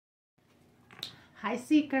Hi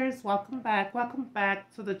seekers, welcome back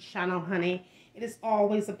to the channel, honey. It is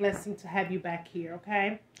always a blessing to have you back here.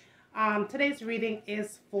 Okay, today's reading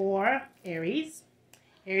is for Aries.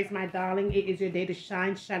 Aries, my darling, it is your day to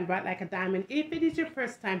shine bright like a diamond. If it is your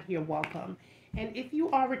first time here, welcome, and if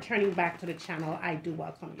you are returning back to the channel, I do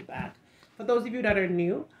welcome you back. For those of you that are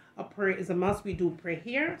new, a prayer is a must. We do pray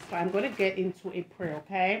here, so I'm going to get into a prayer.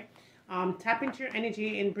 Okay, tap into your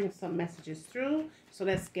energy and bring some messages through. So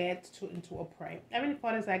let's get into a prayer. Heavenly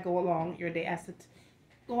Father, as I go along your day,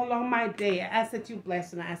 go along my day, I ask that you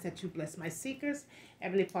bless, and I ask that you bless my seekers.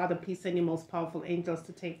 Heavenly Father, please send your most powerful angels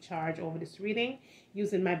to take charge over this reading,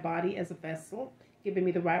 using my body as a vessel, giving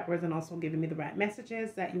me the right words and also giving me the right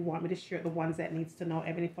messages that you want me to share, the ones that needs to know.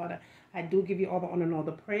 Heavenly Father, I do give you all the honor and all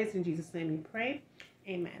the praise. In Jesus' name we pray.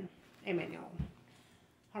 Amen. Amen, y'all.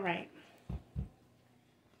 All right.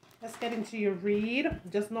 Let's get into your read.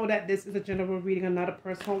 Just know that this is a general reading and not a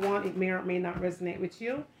personal one. It may or may not resonate with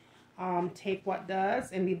you. Take what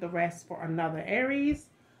does and leave the rest for another Aries.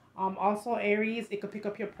 Also, Aries, it could pick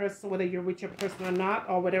up your person, whether you're with your person or not,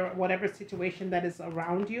 or whatever situation that is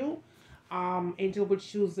around you. Angel would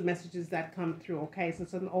choose the messages that come through. Okay, so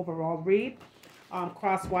it's an overall read.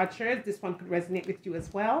 Cross watchers, this one could resonate with you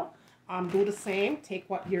as well. Do the same. Take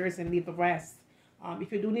what yours and leave the rest.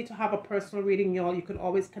 If you do need to have a personal reading, y'all, you can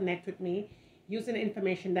always connect with me using the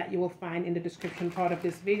information that you will find in the description part of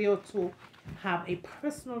this video to have a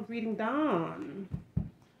personal reading done.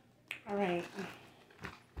 All right.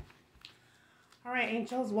 All right,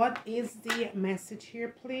 angels, what is the message here,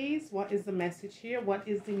 please? What is the message here? What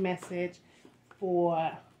is the message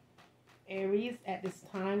for Aries at this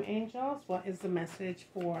time, angels? What is the message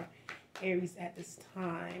for Aries at this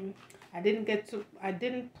time? I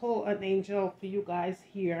didn't pull an angel for you guys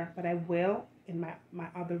here, but I will in my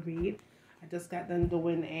other read. I just got done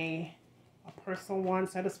doing a personal one,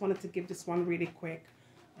 so I just wanted to give this one really quick,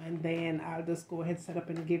 and then I'll just go ahead, set up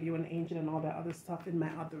and give you an angel and all that other stuff in my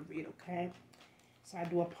other read, okay? So I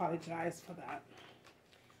do apologize for that.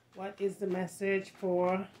 What is the message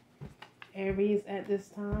for Aries at this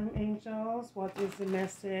time, angels? What is the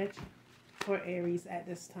message for Aries at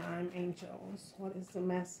this time, angels? What is the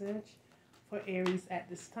message for Aries at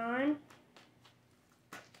this time?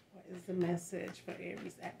 What is the message for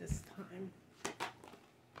Aries at this time?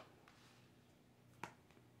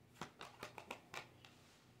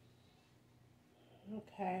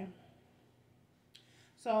 Okay.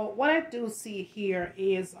 So what I do see here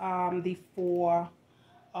is the Four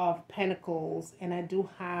of Pentacles, and I do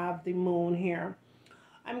have the Moon here.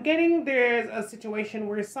 I'm getting there's a situation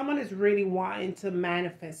where someone is really wanting to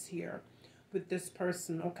manifest here with this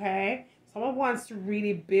person, okay? Someone wants to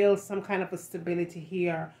really build some kind of a stability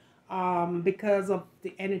here because of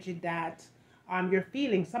the energy that you're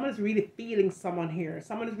feeling. Someone is really feeling someone here.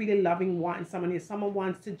 Someone is really loving, wanting someone here. Someone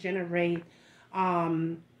wants to generate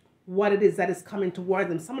what it is that is coming toward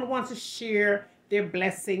them. Someone wants to share their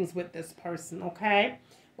blessings with this person, okay?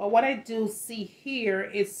 But what I do see here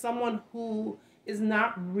is someone who is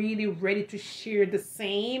not really ready to share the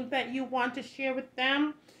same that you want to share with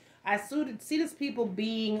them. I see this people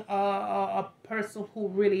being a person who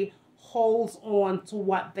really holds on to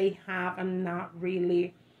what they have and not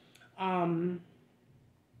really on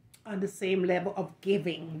the same level of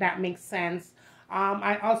giving. That makes sense.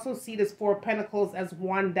 I also see this Four of Pentacles as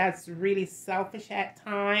one that's really selfish at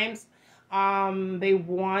times. They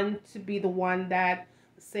want to be the one that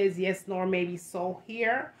says yes, nor maybe so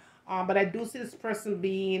here. But I do see this person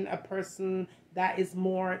being a person that is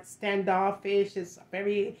more standoffish, is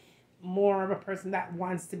very more of a person that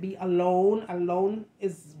wants to be alone. Alone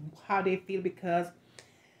is how they feel, because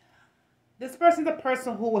this person is a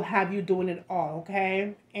person who will have you doing it all,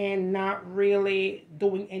 okay? And not really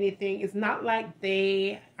doing anything. It's not like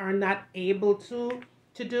they are not able to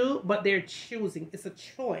do, but they're choosing. It's a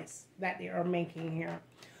choice that they are making here.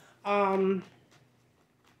 But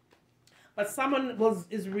someone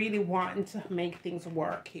is really wanting to make things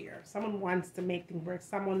work here. Someone wants to make things work.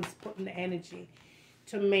 Someone's putting the energy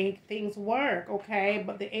to make things work, okay?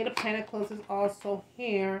 But the Eight of Pentacles is also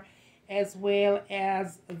here, as well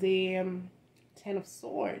as the Ten of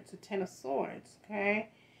Swords. The Ten of Swords, okay?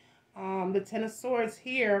 The Ten of Swords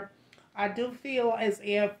here, I do feel as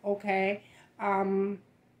if, okay,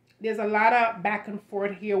 there's a lot of back and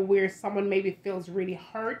forth here where someone maybe feels really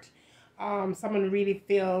hurt. Someone really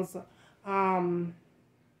feels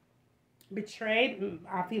betrayed.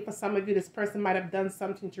 I feel for some of you, this person might have done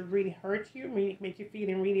something to really hurt you, make you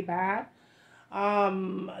feeling really bad.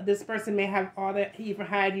 This person may have even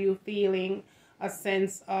had you feeling a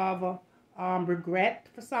sense of regret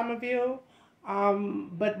for some of you.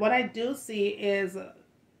 But what I do see is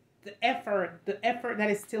the effort that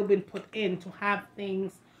is still been put in to have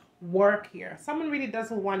things work here. Someone really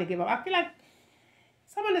doesn't want to give up. I feel like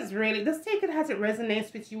someone is really, this ticket has it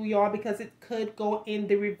resonates with you, y'all, because it could go in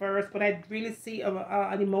the reverse, but I really see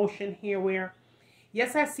an emotion here where,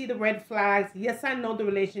 yes, I see the red flags. Yes, I know the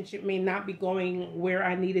relationship may not be going where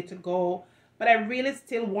I need it to go, but I really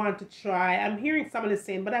still want to try. I'm hearing someone is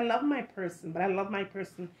saying, but I love my person,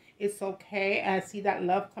 It's okay. I see that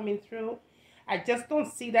love coming through. I just don't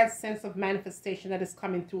see that sense of manifestation that is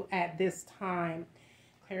coming through at this time.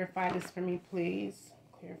 Clarify this for me, please.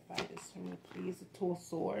 Clarify this for me, please. The Two of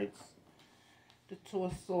Swords. The Two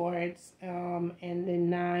of Swords and the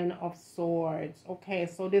Nine of Swords. Okay,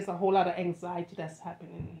 so there's a whole lot of anxiety that's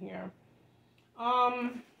happening here.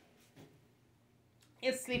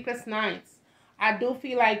 It's sleepless nights. I do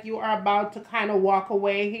feel like you are about to kind of walk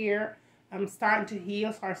away here. I'm starting to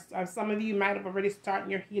heal. Or some of you might have already started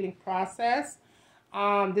your healing process.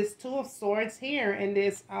 This Two of Swords here and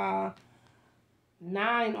this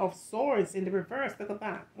Nine of Swords in the reverse. Look at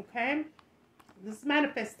that. Okay. This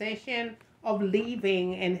manifestation of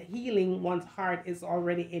leaving and healing one's heart is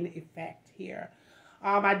already in effect here.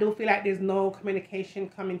 I do feel like there's no communication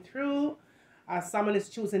coming through. Someone is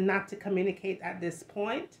choosing not to communicate at this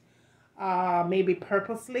point. Maybe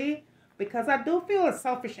purposely. Because I do feel a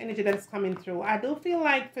selfish energy that is coming through. I do feel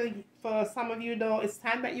like for some of you, though, it's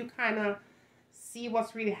time that you kind of see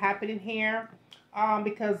what's really happening here.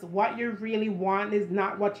 Because what you really want is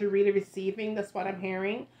not what you're really receiving. That's what I'm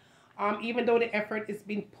hearing. Even though the effort is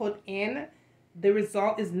being put in, the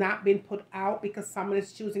result is not being put out because someone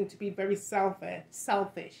is choosing to be very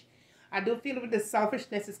selfish. I do feel with the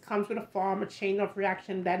selfishness, it comes with a form, a chain of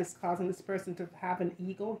reaction that is causing this person to have an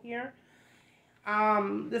ego here.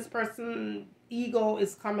 This person ego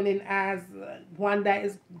is coming in as one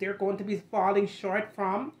that they're going to be falling short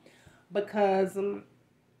from because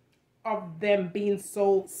of them being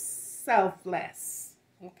so selfless.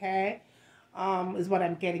 Okay, is what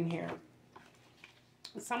I'm getting here.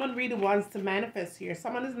 Someone really wants to manifest here.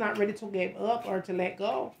 Someone is not ready to give up or to let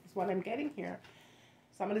go. Is what I'm getting here.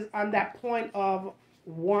 Someone is on that point of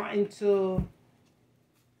wanting to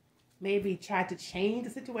maybe try to change the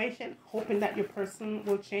situation, hoping that your person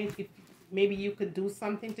will change. If maybe you could do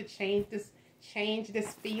something to change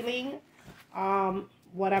this feeling.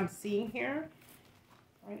 What I'm seeing here.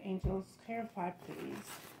 All right, angels, clarify, please.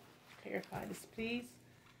 Clarify this, please.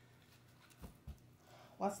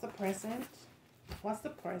 What's the present? What's the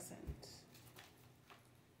present?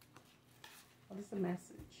 What is the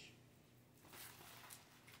message?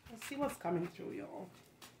 Let's see what's coming through, y'all.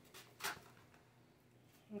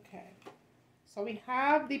 Okay, so we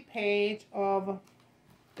have the Page of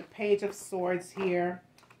Swords here.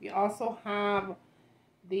 We also have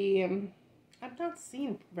the I'm not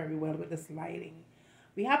seeing very well with this lighting.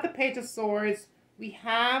 We have the Page of Swords. We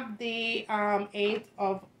have the Eight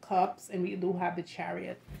of Cups, and we do have the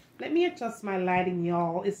Chariot. Let me adjust my lighting,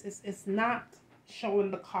 y'all. It's not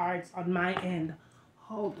showing the cards on my end.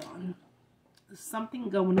 Hold on. There's something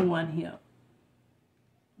going on here.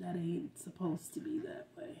 That ain't supposed to be that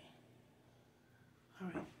way.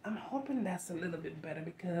 Alright, I'm hoping that's a little bit better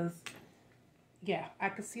because, yeah, I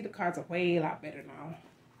can see the cards are way a lot better now.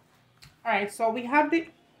 Alright, so we have the,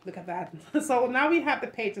 look at that. So now we have the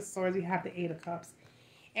Page of Swords, we have the Eight of Cups.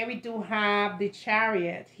 And we do have the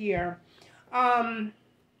Chariot here. What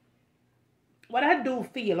I do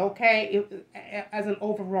feel, okay, as an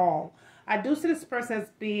overall, I do see this person as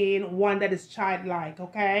being one that is childlike,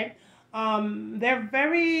 okay? They're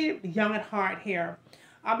very young at heart here.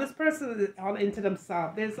 This person is all into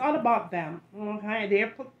themselves. It's all about them, okay?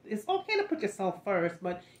 It's okay to put yourself first,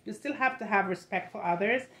 but you still have to have respect for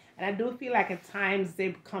others. And I do feel like at times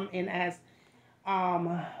they come in as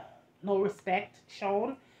no respect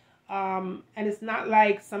shown. And it's not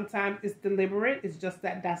like sometimes it's deliberate. It's just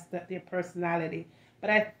that that's their personality. But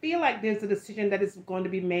I feel like there's a decision that is going to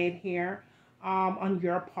be made here on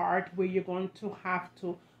your part where you're going to have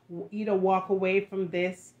to either walk away from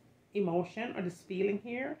this emotion or this feeling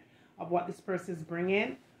here of what this person is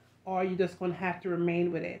bringing, or you're just going to have to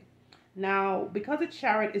remain with it. Now, because the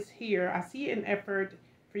Chariot is here, I see an effort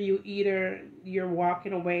for you. Either you're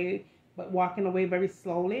walking away, but walking away very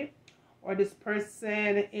slowly, or this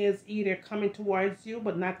person is either coming towards you,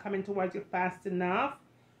 but not coming towards you fast enough,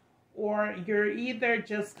 or you're either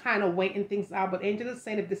just kind of waiting things out. But Angel is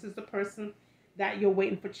saying if this is the person that you're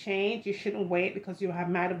waiting for change, you shouldn't wait because you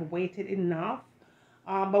might have waited enough.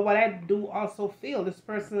 But what I do also feel, this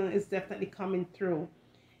person is definitely coming through.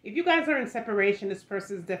 If you guys are in separation, this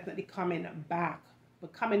person is definitely coming back,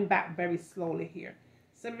 but coming back very slowly here.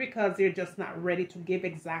 Simply because they're just not ready to give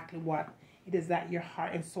exactly what it is that your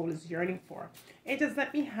heart and soul is yearning for. And just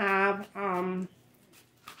let me have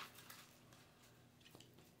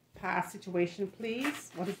past situation,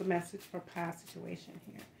 please. What is the message for past situation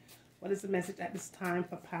here? What is the message at this time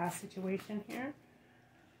for past situation here?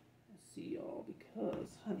 Let's see, y'all, because,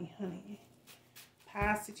 honey,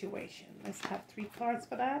 past situation. Let's have 3 cards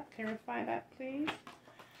for that. Clarify that, please.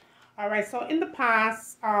 All right, so in the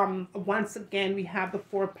past, once again, we have the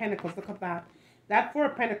 4 of Pentacles. Look at that. That 4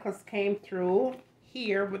 of Pentacles came through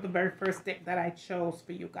here with the very first deck that I chose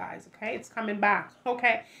for you guys, okay? It's coming back,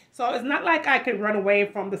 okay? So it's not like I could run away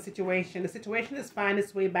from the situation. The situation is finding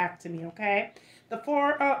its way back to me, okay? The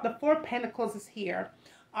 4 of Pentacles is here.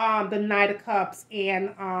 The Knight of Cups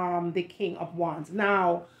and the King of Wands.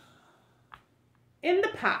 Now, in the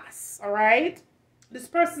past, all right, this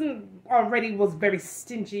person already was very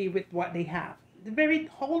stingy with what they have. They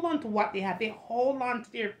hold on to what they have. They hold on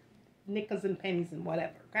to their nickels and pennies and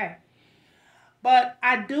whatever, okay? But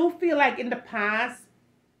I do feel like in the past,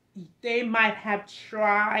 they might have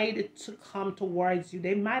tried to come towards you.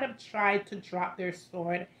 They might have tried to drop their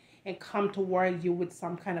sword and come towards you with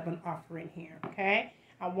some kind of an offering here, okay?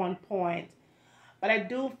 At one point. But I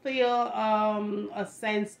do feel a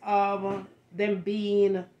sense of them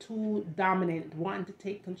being too dominant, wanting to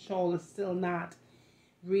take control, is still not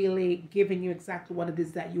really giving you exactly what it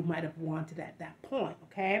is that you might have wanted at that point,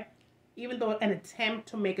 okay? Even though an attempt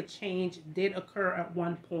to make a change did occur at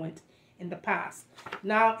one point in the past.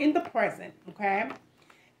 Now, in the present, okay,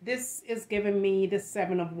 this is giving me the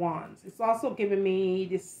 7 of Wands. It's also giving me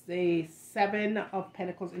the 7 of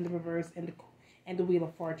Pentacles in the reverse and the Wheel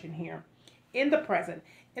of Fortune here. In the present,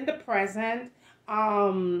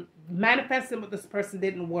 manifesting with this person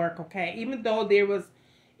didn't work, okay? Even though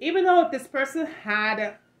if this person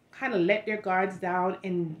had kind of let their guards down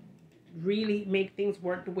and really make things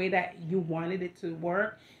work the way that you wanted it to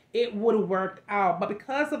work, it would have worked out. But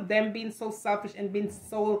because of them being so selfish and being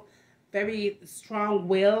so very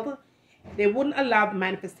strong-willed, they wouldn't allow the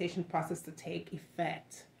manifestation process to take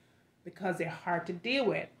effect because they're hard to deal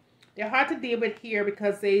with. They're hard to deal with here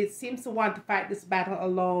because they seem to want to fight this battle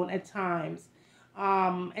alone at times.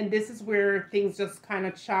 And this is where things just kind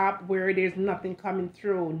of chop, where there's nothing coming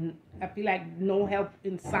through. I feel like no help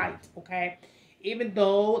in sight, okay? Even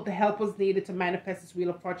though the help was needed to manifest this Wheel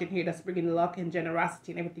of Fortune here, that's bringing luck and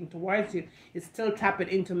generosity and everything towards you, it's still tapping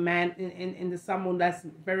into into someone that's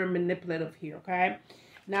very manipulative here, okay?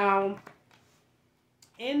 Now,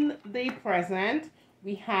 in the present,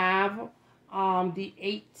 we have we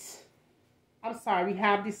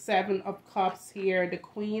have the 7 of Cups here, the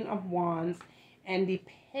Queen of Wands, and the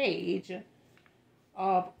Page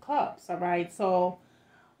of Cups, all right? So,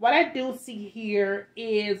 what I do see here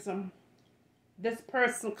is this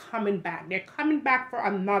person coming back. They're coming back for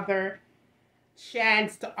another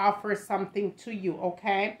chance to offer something to you,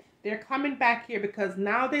 okay? They're coming back here because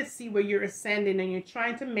now they see where you're ascending and you're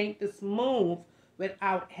trying to make this move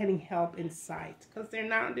without any help in sight, because they're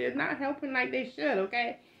not helping like they should,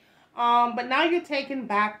 okay? But now you're taking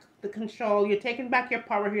back the control. You're taking back your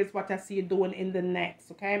power. Here's what I see you doing in the next,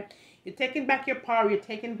 okay? You're taking back your power. You're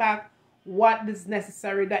taking back what is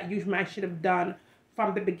necessary that you might should have done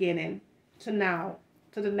from the beginning to now,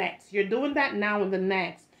 to the next. You're doing that now in the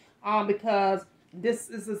next, because this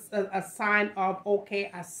is a sign of,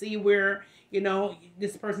 okay, I see where, you know,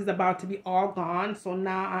 this person's about to be all gone. So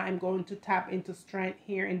now I'm going to tap into strength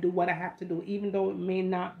here and do what I have to do, even though it may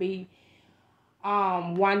not be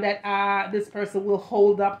one that this person will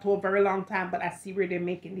hold up to a very long time. But I see where they're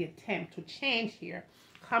making the attempt to change here,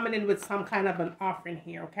 coming in with some kind of an offering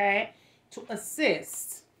here, okay, to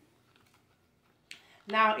assist.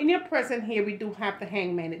 Now, in your present here, we do have the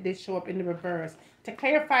Hangman. It did show up in the reverse. To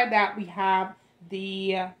clarify that, we have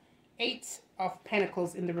the 8 of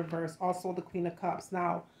Pentacles in the reverse. Also, the Queen of Cups.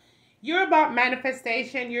 Now, you're about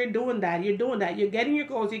manifestation. You're doing that. You're doing that. You're getting your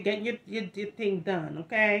goals. You're getting your thing done,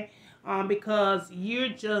 okay? Because you're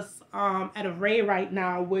just at a rate right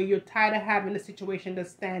now where you're tired of having the situation to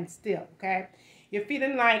stand still, okay? You're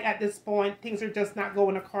feeling like at this point, things are just not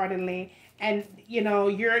going accordingly. And, you know,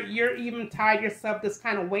 you're even tired yourself just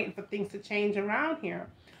kind of waiting for things to change around here.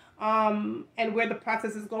 And where the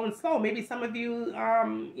process is going slow. Maybe some of you,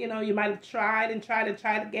 you know, you might have tried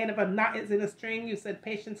again. If a knot is in a string, you said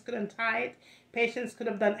patience couldn't tie it. Patience could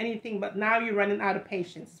have done anything, but now you're running out of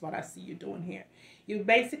patience is what I see you doing here. You're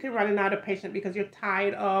basically running out of patience because you're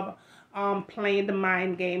tired of playing the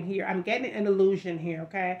mind game here. I'm getting an illusion here,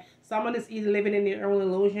 okay? Someone is either living in their own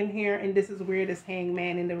illusion here, and this is where this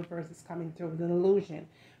hangman in the reverse is coming through, the illusion,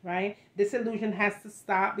 right? This illusion has to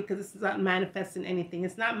stop because this is not manifesting anything.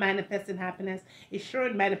 It's not manifesting happiness. It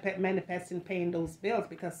sure manifesting paying those bills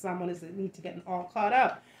because someone is need to get all caught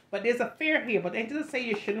up. But there's a fear here, but they just say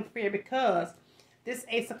you shouldn't fear because this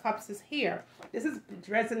Ace of Cups is here. This is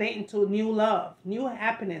resonating to new love, new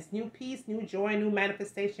happiness, new peace, new joy, new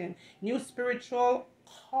manifestation, new spiritual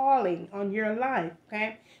calling on your life,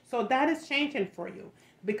 okay? So that is changing for you.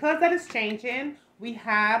 Because that is changing, we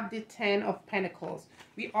have the 10 of Pentacles.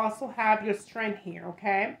 We also have your strength here,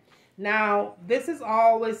 okay? Now, this is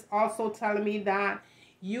always also telling me that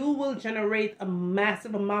you will generate a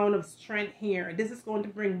massive amount of strength here. This is going to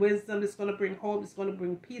bring wisdom. This is going to bring hope. It's going to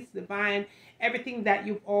bring peace, divine, everything that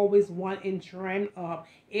you've always wanted and dreamed of.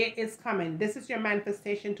 It is coming. This is your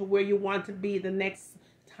manifestation to where you want to be the next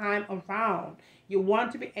time around. You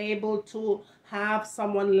want to be able to have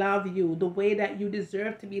someone love you the way that you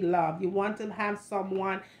deserve to be loved. You want to have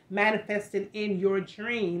someone manifested in your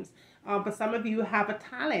dreams. For some of you have a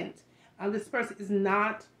talent. This person is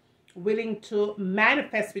not willing to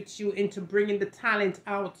manifest with you into bringing the talent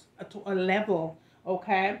out to a level,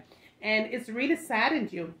 okay? And it's really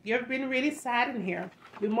saddened you. You've been really saddened here.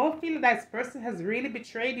 You more feel that this person has really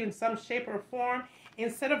betrayed you in some shape or form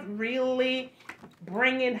instead of really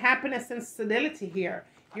bringing happiness and stability here.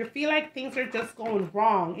 You feel like things are just going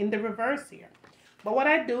wrong in the reverse here. But what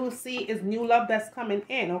I do see is new love that's coming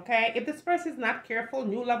in, okay? If this person is not careful,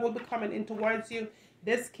 new love will be coming in towards you.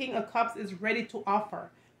 This King of Cups is ready to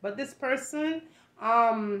offer. But this person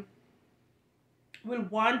will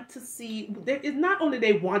want to see, it's not only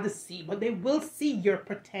they want to see, but they will see your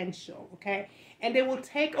potential, okay? And they will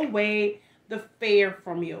take away the fear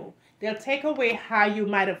from you. They'll take away how you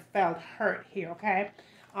might have felt hurt here, okay?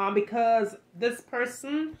 Because this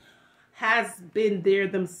person has been there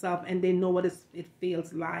themselves and they know what it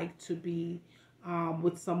feels like to be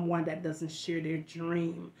with someone that doesn't share their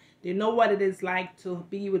dream. They know what it is like to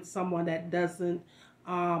be with someone that doesn't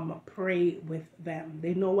pray with them.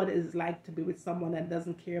 They know what it is like to be with someone that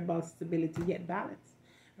doesn't care about stability yet balance.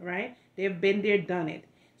 All right? They've been there, done it.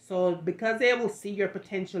 So because they will see your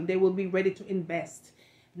potential, they will be ready to invest.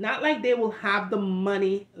 Not like they will have the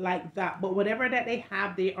money like that, but whatever that they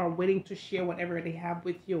have, they are willing to share whatever they have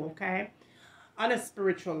with you, okay? On a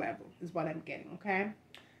spiritual level is what I'm getting, okay?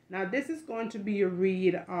 Now, this is going to be a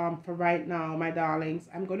read for right now, my darlings.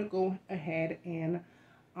 I'm going to go ahead and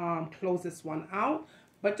close this one out.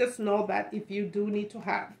 But just know that if you do need to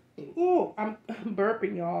have... Oh, I'm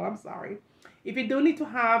burping, y'all. I'm sorry. If you do need to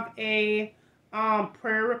have a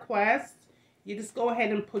prayer request, you just go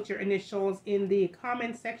ahead and put your initials in the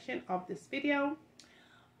comment section of this video.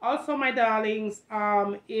 Also, my darlings,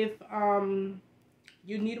 if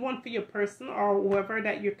you need one for your person or whoever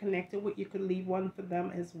that you're connected with, you could leave one for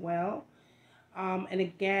them as well. And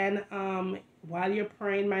again, while you're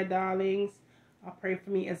praying, my darlings, pray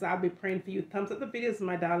for me as I'll be praying for you. Thumbs up the videos,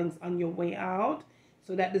 my darlings, on your way out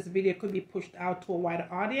so that this video could be pushed out to a wider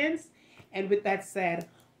audience. And with that said,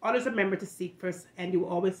 always remember to seek first and you will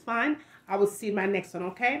always find. I will see you in my next one,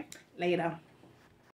 okay? Later.